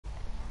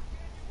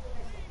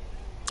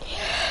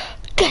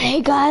Hey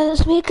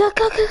guys, it's me,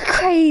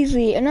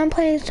 Crazy, and I'm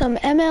playing some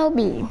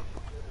MLB.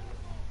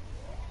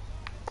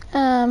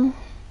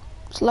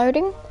 It's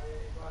loading.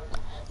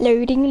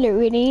 Loading.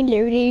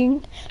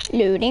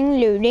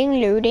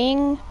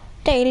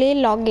 Daily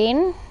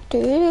login.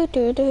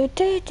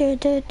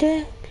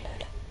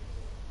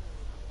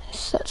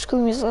 Such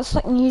school music, let's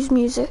like news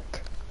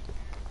music.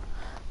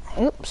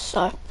 Oops,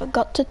 I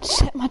forgot to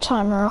set my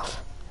timer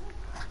off.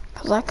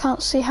 Because I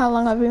can't see how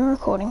long I've been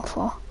recording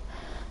for.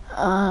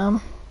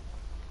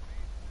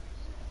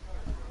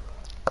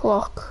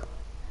 Clock.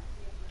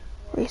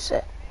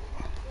 Reset.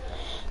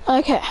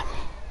 Okay.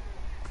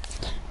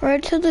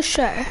 Right to the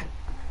show.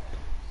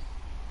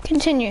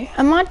 Continue.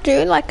 I might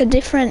do like a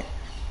different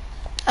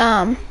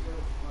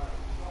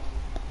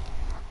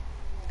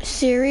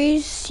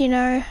series, you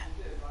know.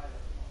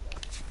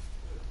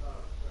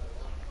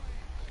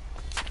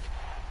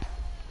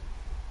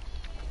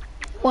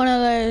 One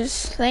of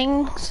those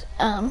things.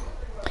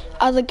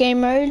 Other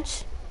game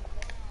modes.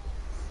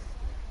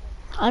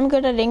 I'm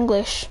good at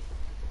English.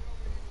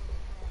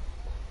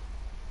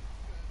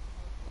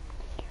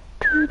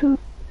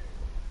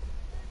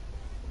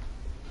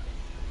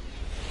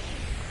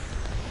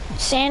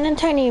 San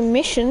Antonio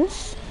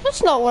Missions?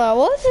 That's not what I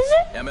was, is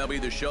it?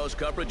 MLB The Show's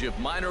coverage of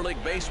minor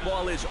league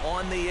baseball is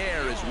on the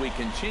air as we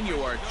continue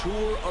our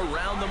tour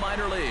around the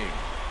minor league.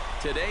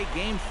 Today,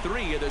 Game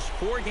 3 of this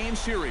 4-game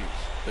series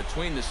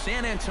between the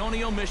San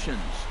Antonio Missions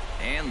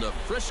and the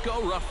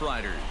Frisco Rough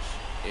Riders.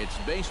 It's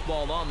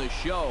baseball on the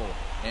show,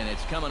 and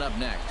it's coming up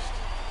next.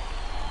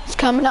 It's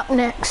coming up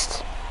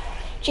next.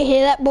 Did you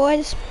hear that,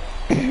 boys?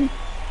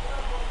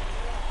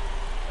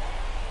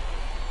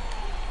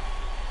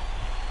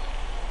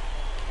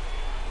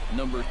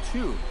 Number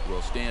 2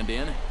 will stand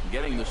in,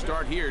 getting the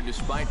start here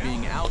despite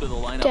being out of the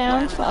lineup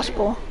Down last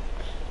fastball. night.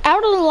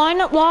 Out of the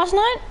lineup last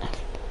night?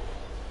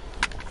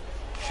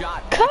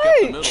 Shot back up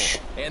the middle, Coach!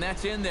 and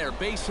that's in there,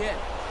 base hit.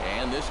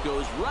 And this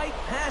goes right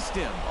past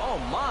him. Oh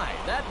my,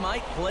 that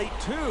might plate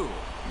 2.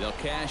 They'll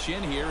cash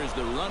in here as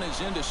the run is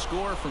in to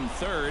score from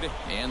third,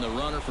 and the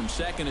runner from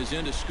second is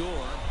in to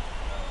score.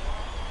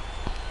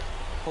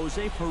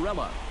 Jose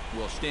Pirela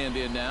will stand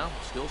in now,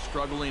 still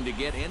struggling to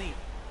get any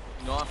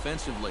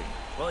offensively.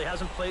 Well, he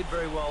hasn't played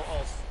very well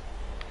all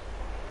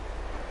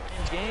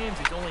in games.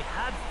 He's only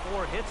had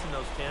 4 hits in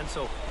those 10,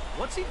 so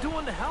what's he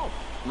doing to help?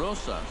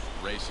 Rosas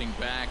racing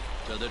back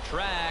to the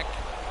track,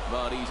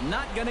 but he's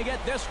not going to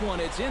get this one.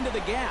 It's into the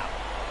gap.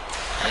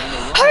 And the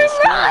run is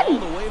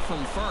scored all the way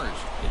from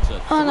first. It's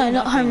a Oh no,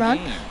 not home run.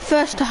 game.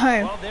 First to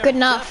home. Well, they're Good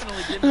enough.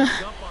 definitely getting a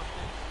jump on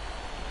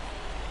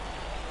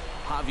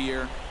things.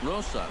 Javier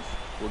Rosas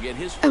will get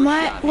his first Am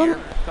I- shot what- here.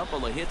 A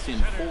couple of hits in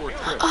 4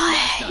 trips I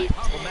last night.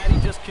 Well, Matt, he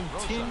just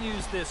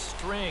continues this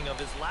string of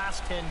his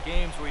last 10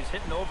 games where he's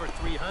hitting over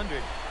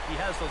 300. He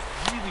has those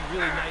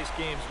really nice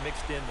games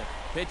mixed in there.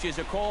 Pitch is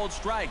a cold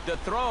strike. The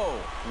throw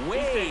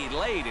way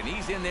late, and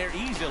he's in there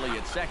easily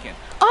at second.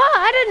 Oh,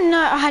 I didn't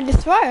know I had to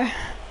throw.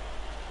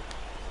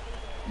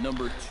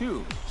 Number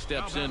 2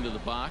 steps into the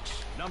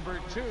box. Can't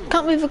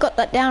believe I got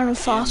that down and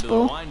Into the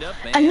fastball. windup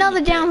and Another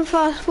the down pitch.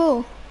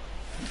 fastball.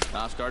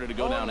 Started to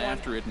go down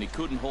after it, and he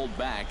couldn't hold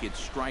back. It's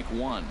strike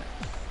 1.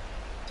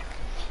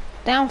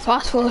 Down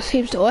fastball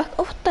seems to work.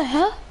 Oh, what the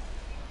hell?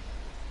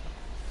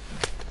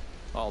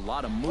 A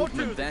lot of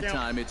movement that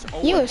time. It's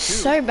 0-2. You were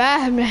so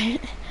bad, man.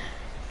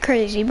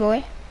 Crazy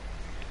boy.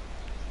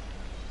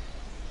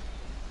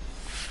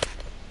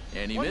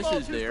 And he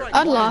misses there.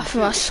 I'd laugh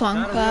if I swung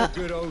Not a that.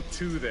 real good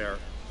 0-2 there.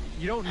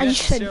 You don't I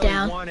just said necessarily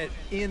down. want it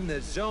in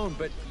the zone,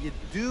 but you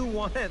do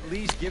want to at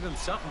least give him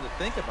something to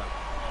think about.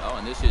 Oh,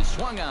 and this is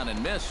swung on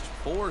and missed.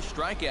 4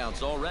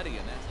 strikeouts already in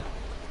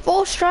that.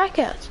 4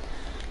 strikeouts.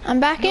 I'm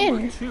back Number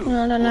in. 2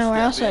 Well, I don't know will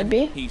where step else I'd in.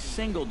 be. He's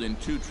singled in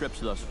 2 trips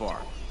thus far.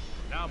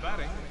 Now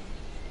batting,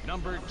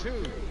 number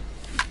 2.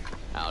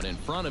 Out in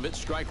front of it,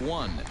 strike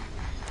 1.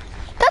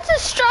 That's a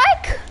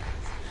strike?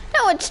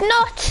 No, it's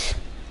not.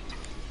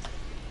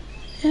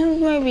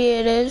 Maybe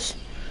it is.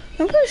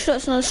 I'm pretty sure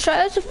it's not a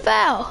strike. It's a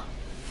foul.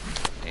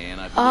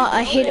 And I,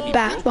 I hit it he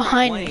back broke the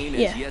behind me, plane, as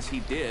yeah. Yes, he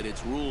did.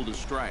 It's ruled a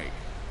strike.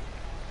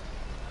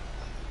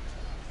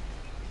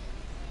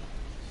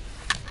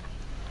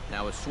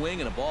 Now a swing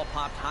and a ball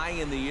popped high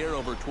in the air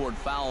over toward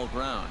foul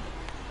ground.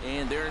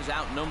 And there's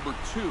out number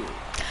 2.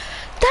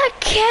 That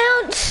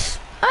counts.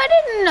 I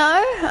didn't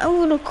know. I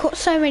would have caught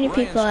so many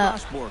people Ryan out.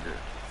 Strasburger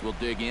will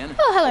dig in.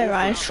 Oh, hello,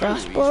 Ryan 0-for-2.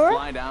 He's Strasburger.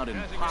 flied out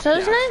and popped that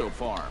his out name? so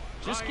far.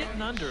 Just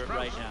getting under it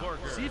right now.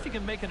 See if he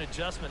can make an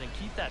adjustment and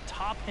keep that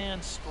top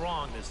hand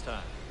strong this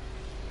time.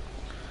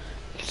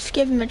 Just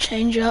give him a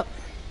change up.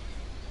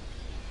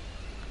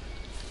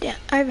 Yeah,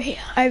 over here.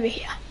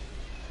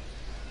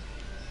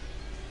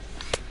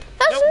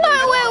 That's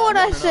nowhere what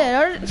I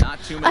said.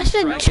 Not too I many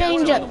said strikeouts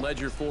change on the up.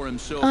 ledger for him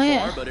so Oh, far,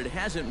 yeah. but it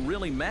hasn't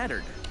really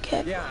mattered.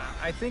 Okay. Yeah,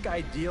 I think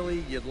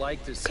ideally you'd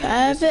like to see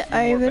Grab this a it few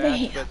more over to bats,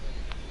 here. but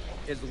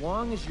as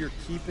long as you're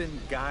keeping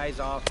guys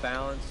off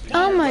balance,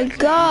 Oh and my letting the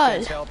God.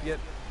 defense help you,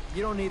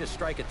 you don't need to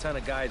strike a ton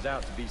of guys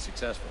out to be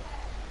successful.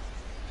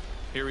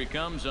 Here he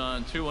comes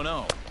on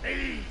 2-0.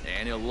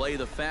 And he'll lay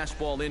the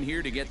fastball in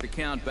here to get the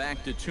count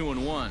back to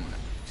 2-1.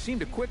 Seemed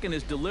to quicken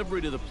his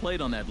delivery to the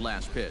plate on that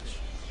last pitch.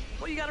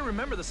 Well, you got to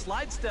remember the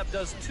slide step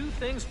does two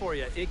things for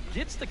you. It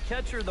gets the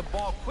catcher the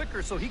ball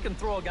quicker so he can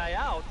throw a guy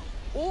out,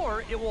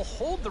 or it will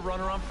hold the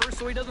runner on first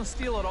so he doesn't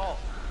steal it all.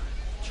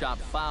 Chop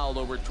foul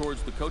over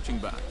towards the coaching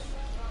box.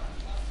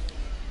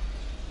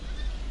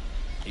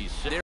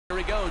 There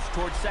he goes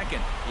towards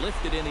second.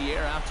 Lifted in the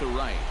air out to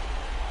right.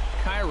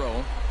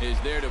 Cairo is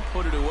there to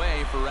put it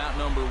away for route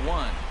number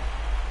 1.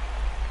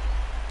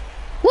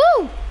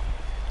 Woo!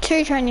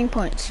 2 training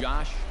points.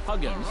 Josh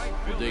Huggins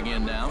will dig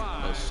in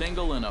now. A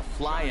single and a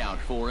fly out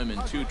for him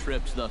in 2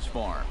 trips thus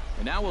far.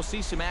 And now we'll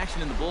see some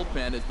action in the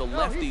bullpen as the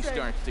lefty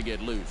starts to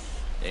get loose.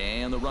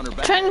 And the runner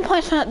back. Training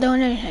points not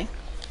doing anything.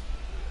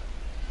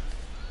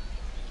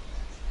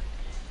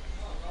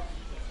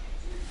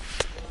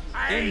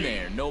 In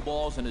there, no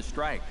balls and a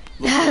strike.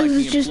 That was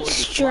he just employed the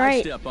slide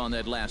straight. step on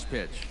that last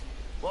pitch.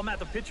 Well, Matt,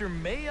 the pitcher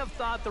may have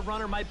thought the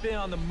runner might be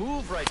on the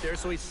move right there,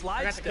 so he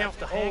slide steps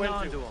to hang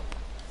on to him.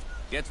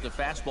 Gets the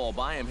fastball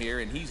by him here,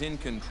 and he's in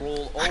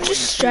control.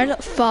 Just straight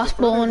up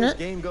fastball on As it.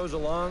 the game goes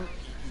along,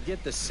 you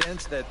get the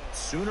sense that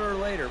sooner or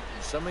later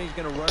somebody's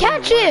going to run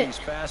Catch into one it! of these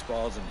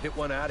fastballs and hit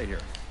one out of here.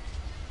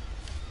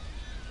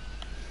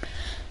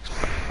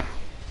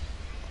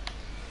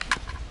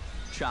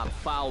 Chop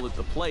foul at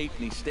the plate,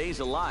 and he stays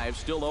alive,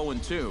 still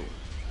 0-2.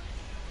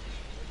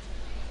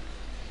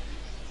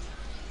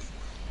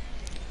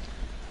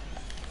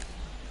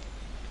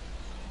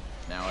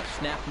 Now a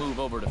snap move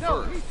over to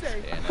first,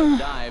 and a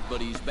dive, but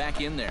he's back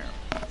in there.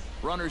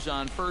 Runners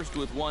on first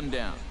with 1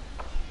 down.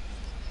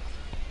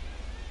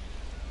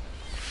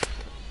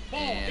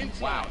 And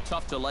wow,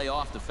 tough to lay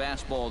off the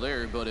fastball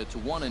there, but it's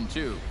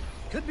 1-2.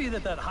 Could be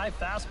that high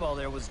fastball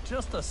there was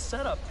just a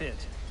setup pitch.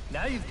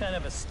 Now you've kind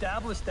of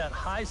established that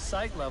high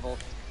sight level.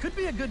 Could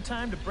be a good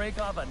time to break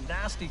off a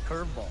nasty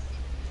curveball.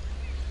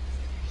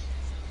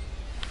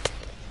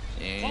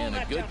 And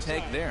a good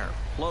take there.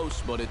 Close,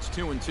 but it's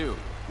 2-2.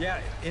 Yeah,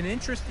 an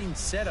interesting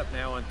setup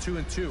now on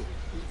 2-2.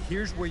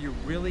 Here's where you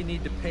really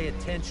need to pay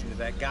attention to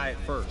that guy at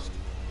first.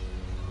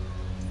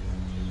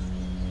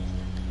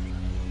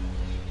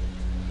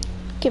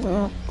 Give him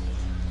a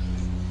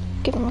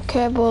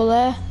curveball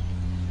there.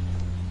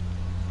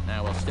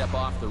 Now he'll step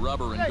off the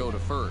rubber and go to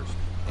first.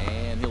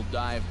 And he'll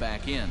dive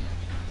back in.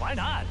 Why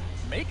not?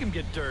 Make him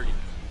get dirty.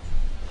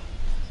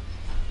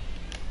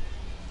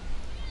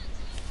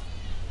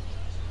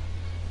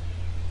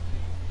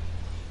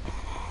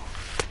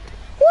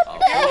 What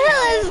the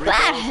hell is 3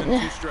 balls and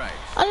that? 2 strikes.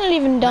 I'm not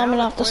even dumb Now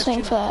the enough to sing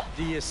question, for that.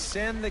 do you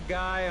send the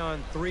guy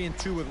on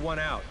 3-2 with 1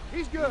 out?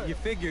 He's good. You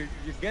figure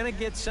you're going to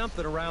get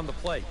something around the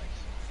plate.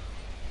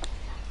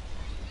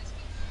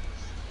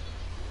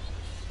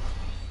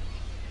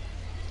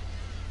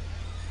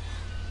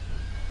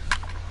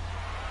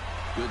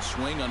 Good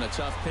swing on a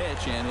tough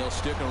pitch, and he'll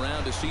stick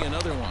around to see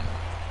another one.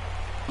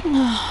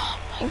 Oh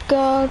my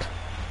God.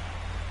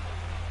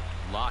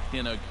 Locked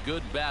in a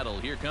good battle.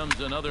 Here comes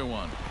another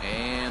one.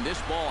 And this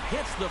ball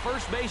hits the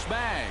first base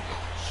bag.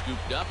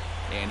 Scooped up,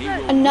 and he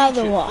will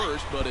Another reach it one.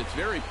 first, but it's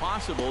very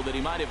possible that he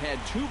might have had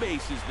 2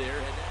 bases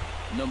there.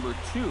 Number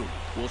 2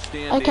 will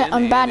stand Okay, in,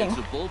 I'm and batting. it's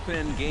a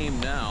bullpen game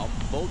now.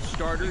 Both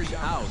starters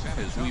out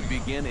as we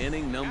begin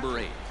inning number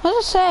 8. What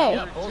does it say?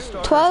 Yeah, both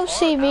starters 12 are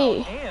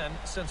CV. out, and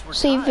since we're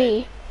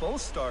CV. tied, both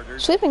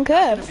starters Sweeping are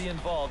curve. going to be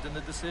involved in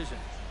the decision.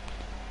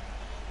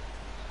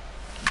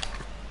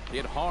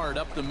 Hit hard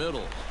up the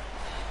middle.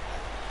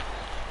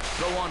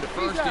 Throw on to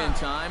first in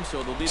time,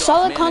 so the leadoff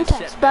Solid man is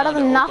contest, set better down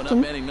than to open nothing.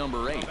 up inning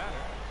number 8.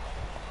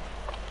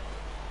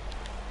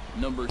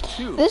 Number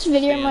 2. This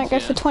video stands might go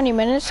in. for 20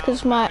 minutes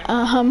because my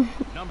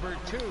Number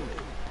 2.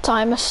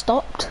 timer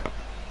stopped.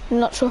 I'm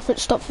not sure if it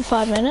stopped for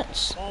 5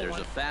 minutes. There's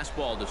a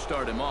fastball to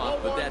start him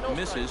off, but that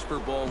misses for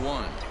ball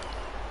 1.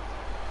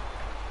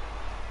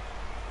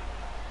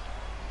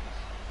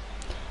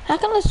 How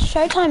come this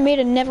Showtime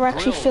meter never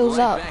actually Drilled fills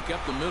right up? back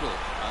up the middle.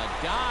 A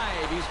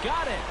dive, he's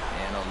got it.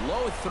 And a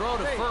low throw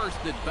to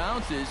first that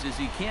bounces as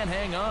he can't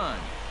hang on.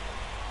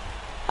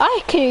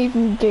 I could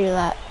even do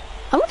that.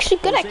 I'm actually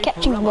good at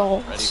catching Ready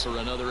balls. for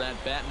another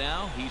at bat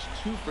now. He's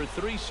 2 for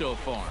 3 so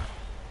far.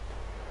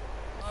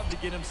 Love to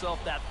get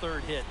himself that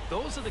 3rd hit.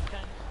 Those are the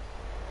kind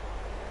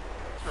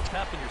for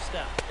pep in your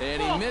step.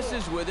 And he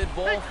misses with it,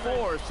 ball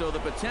 4. So the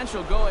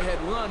potential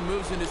go-ahead run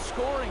moves into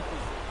scoring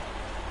position.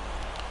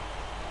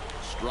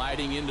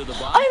 Striding into the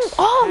box.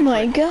 Oh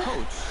my Patrick God.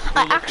 Coates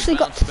I will look actually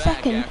got bounce to back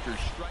second. after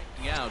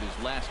striking out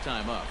his last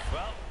time up.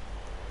 Well,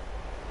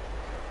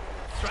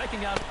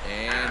 striking out.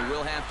 And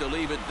we'll have to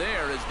leave it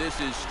there as this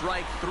is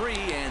strike 3,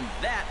 and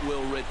that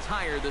will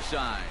retire the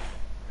side.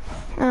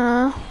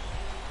 Ryan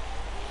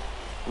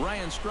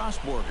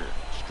Strasburger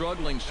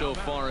struggling so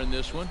far in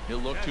this one. He'll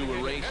look to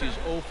erase his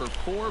 0 for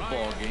 4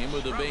 ball game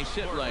with a base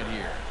hit right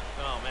here.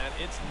 Oh, man,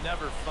 it's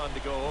never fun to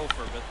go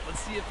over, but let's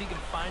see if he can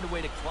find a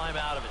way to climb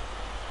out of it.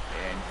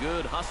 And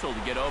good hustle to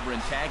get over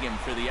and tag him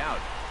for the out.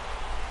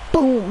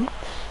 Boom.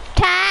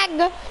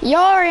 Tag.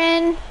 You're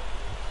in.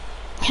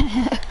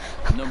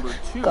 Number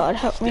 2 God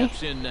help me.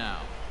 steps in now.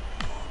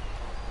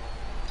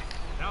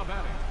 Now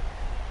batting.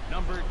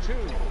 Number 2.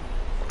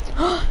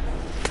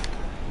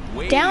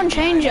 Way Down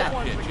behind changeup.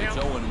 that pitch. It's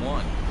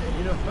 0-1.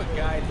 You know, a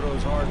guy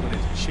throws hard when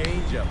his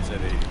changeup's at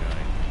 89.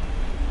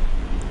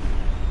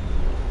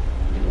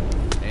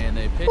 And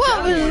they pitch What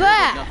out was here, but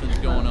that? nothing's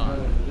going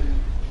on.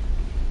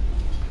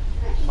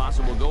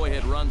 Possible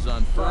go-ahead runs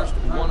on first,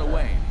 1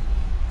 away.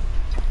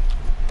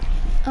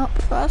 Up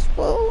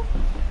fastball.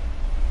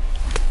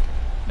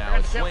 Now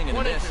a swing and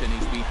a miss, and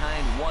he's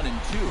behind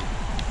 1-2.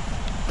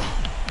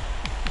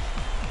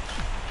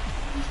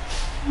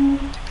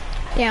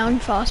 Down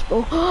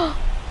fastball.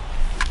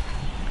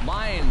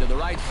 Line to the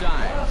right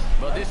side,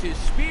 but this is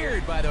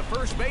speared by the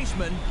first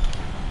baseman.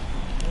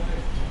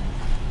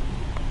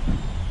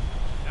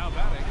 Now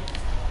batting.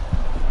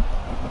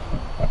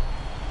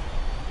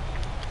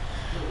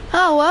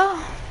 Oh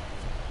well.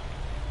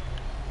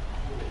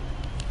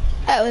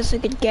 That was a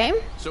good game.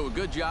 So a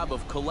good job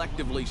of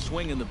collectively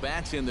swinging the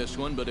bats in this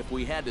one, but if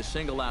we had to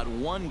single out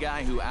one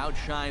guy who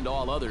outshined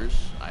all others,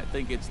 I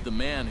think it's the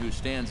man who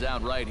stands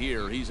out right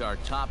here. He's our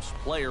top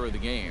player of the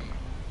game.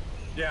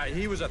 Yeah,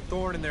 he was a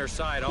thorn in their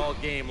side all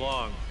game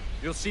long.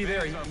 You'll see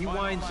there, he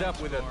winds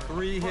up with a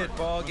 3-hit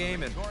ball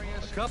game, and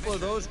a couple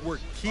of those were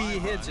key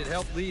hits that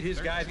helped lead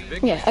his guys to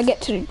victory. Yeah, I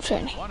get to do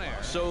training.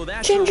 So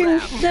that's a Changing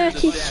wrap here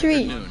this 33.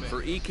 afternoon.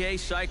 For EK,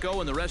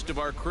 Psycho, and the rest of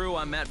our crew,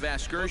 I'm Matt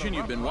Vasgersian.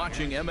 You've been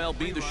watching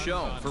MLB The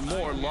Show. For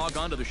more, log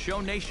on to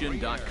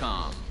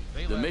theshownation.com.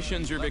 The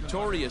Missions are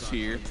victorious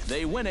here.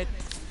 They win it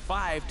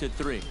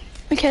 5-3.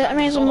 Okay, that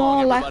means I'm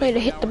more likely to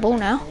hit the ball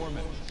now.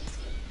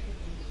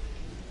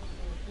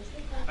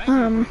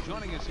 To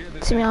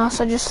be honest,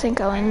 I just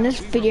think I'll end this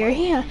video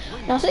here.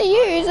 And I'll see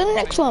you in the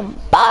next one.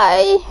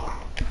 Bye!